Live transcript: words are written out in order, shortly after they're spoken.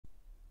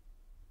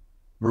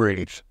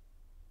Great.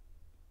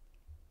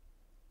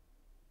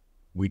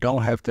 We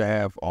don't have to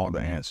have all the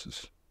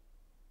answers.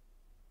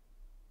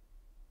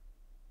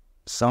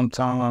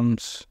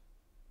 Sometimes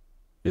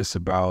it's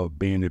about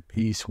being at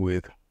peace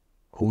with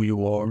who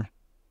you are,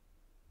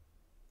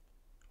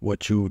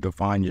 what you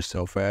define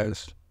yourself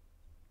as,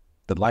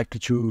 the life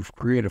that you've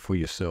created for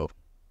yourself.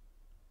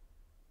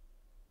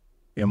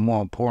 And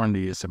more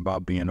importantly, it's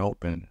about being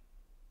open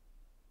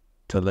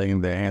to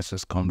letting the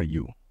answers come to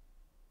you.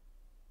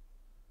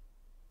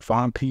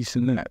 Find peace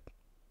in that.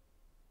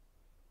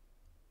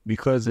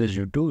 Because as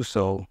you do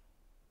so,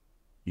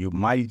 you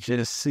might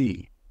just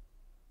see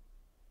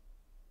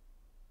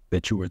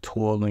that you were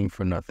toiling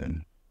for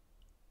nothing.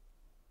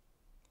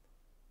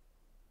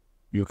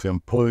 You can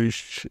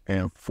push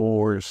and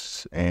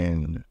force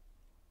and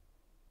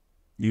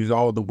use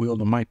all the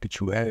will and might that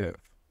you have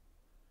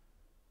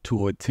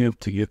to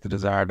attempt to get the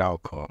desired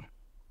outcome.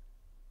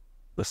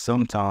 But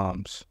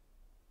sometimes,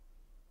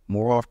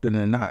 more often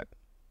than not,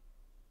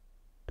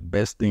 the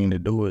best thing to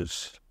do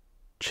is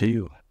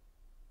chill,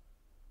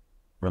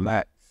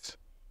 relax.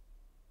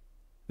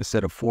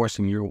 Instead of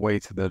forcing your way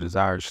to the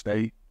desired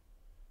state,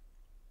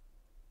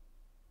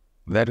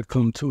 let it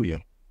come to you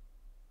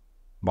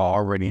by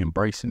already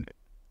embracing it,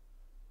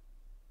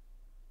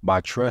 by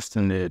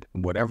trusting that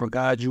whatever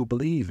God you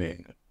believe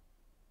in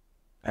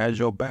has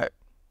your back.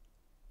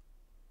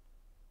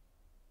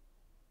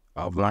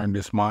 I've learned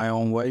this my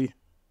own way.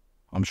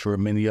 I'm sure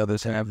many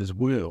others have as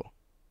well.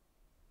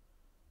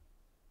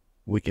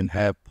 We can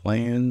have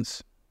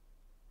plans.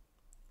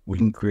 We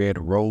can create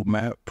a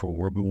roadmap for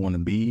where we want to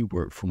be,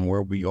 from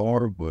where we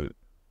are, but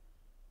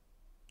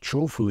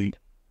truthfully,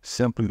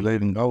 simply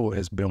letting go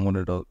has been one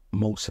of the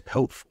most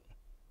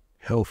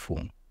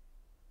helpful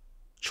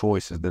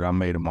choices that I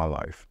made in my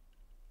life.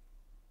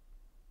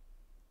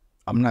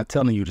 I'm not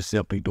telling you to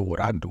simply do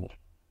what I do.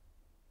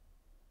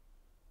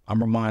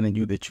 I'm reminding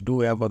you that you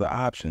do have other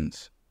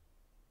options.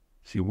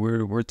 See,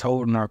 we're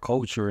told in our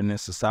culture and in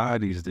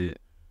societies that,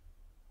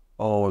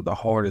 oh, the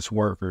hardest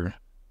worker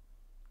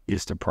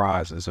gets the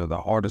prizes, or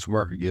the hardest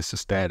worker gets the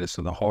status,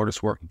 or the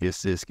hardest worker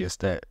gets this, gets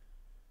that.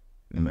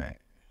 Man,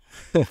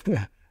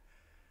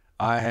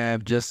 I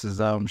have, just as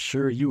I'm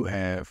sure you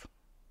have,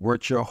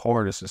 worked your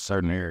hardest in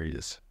certain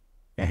areas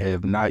and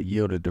have not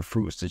yielded the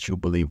fruits that you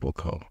believe will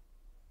come.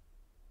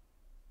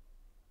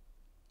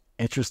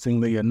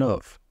 Interestingly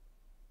enough,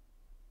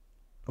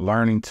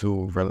 learning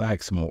to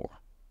relax more,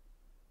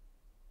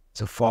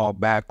 to fall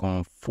back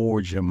on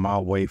forging my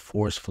way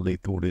forcefully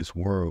through this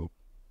world,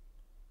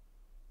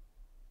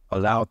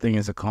 allow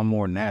things to come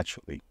more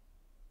naturally,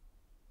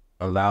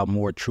 allow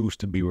more truths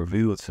to be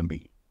revealed to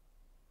me,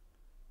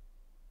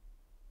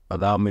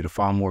 allow me to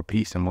find more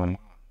peace in my mind.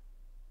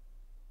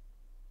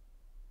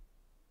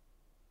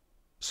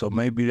 So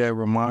maybe that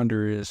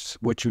reminder is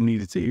what you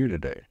needed to hear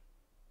today.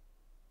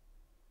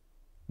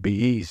 Be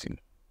easy.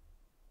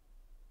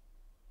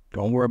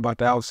 Don't worry about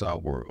the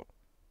outside world.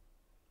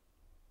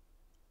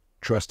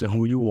 Trust in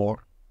who you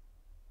are.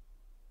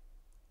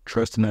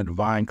 Trust in the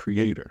divine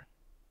creator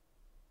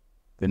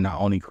that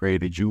not only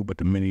created you, but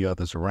the many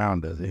others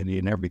around us and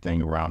in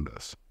everything around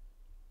us.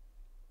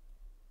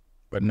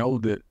 But know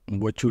that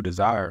what you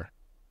desire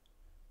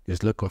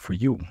is looking for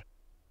you.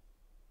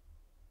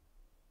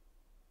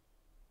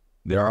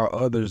 There are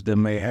others that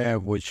may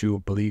have what you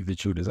believe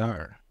that you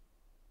desire,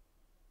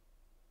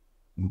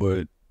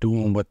 but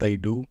doing what they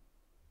do,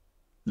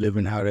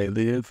 living how they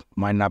live,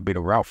 might not be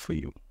the route for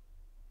you.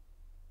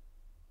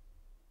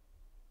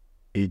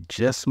 It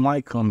just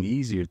might come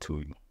easier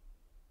to you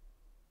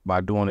by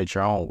doing it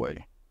your own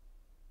way,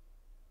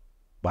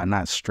 by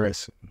not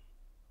stressing,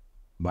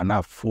 by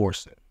not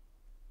forcing,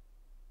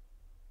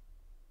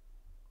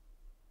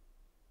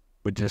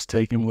 but just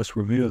taking what's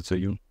revealed to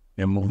you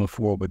and moving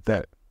forward with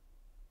that.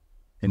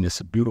 And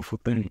it's a beautiful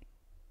thing.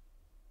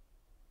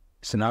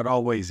 It's not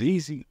always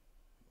easy.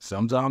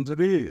 Sometimes it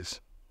is,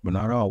 but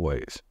not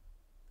always.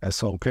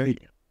 That's okay.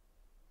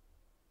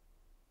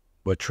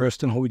 But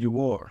trust in who you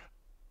are.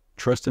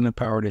 Trust in the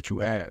power that you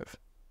have.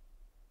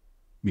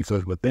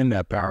 Because within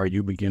that power,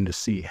 you begin to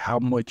see how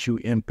much you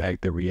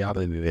impact the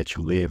reality that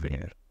you live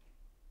in.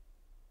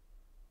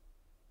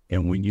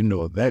 And when you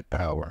know that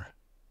power,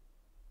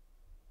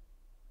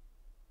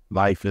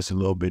 life is a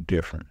little bit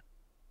different.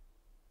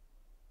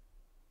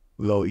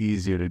 A little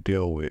easier to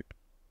deal with.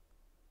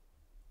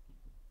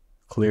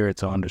 Clearer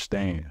to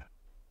understand.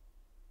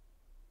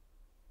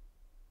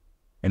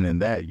 And in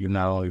that, you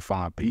not only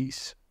find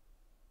peace,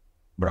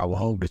 but I will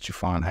hope that you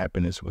find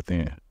happiness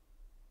within.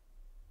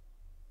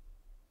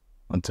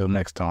 Until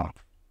next time,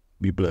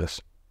 be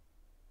blessed.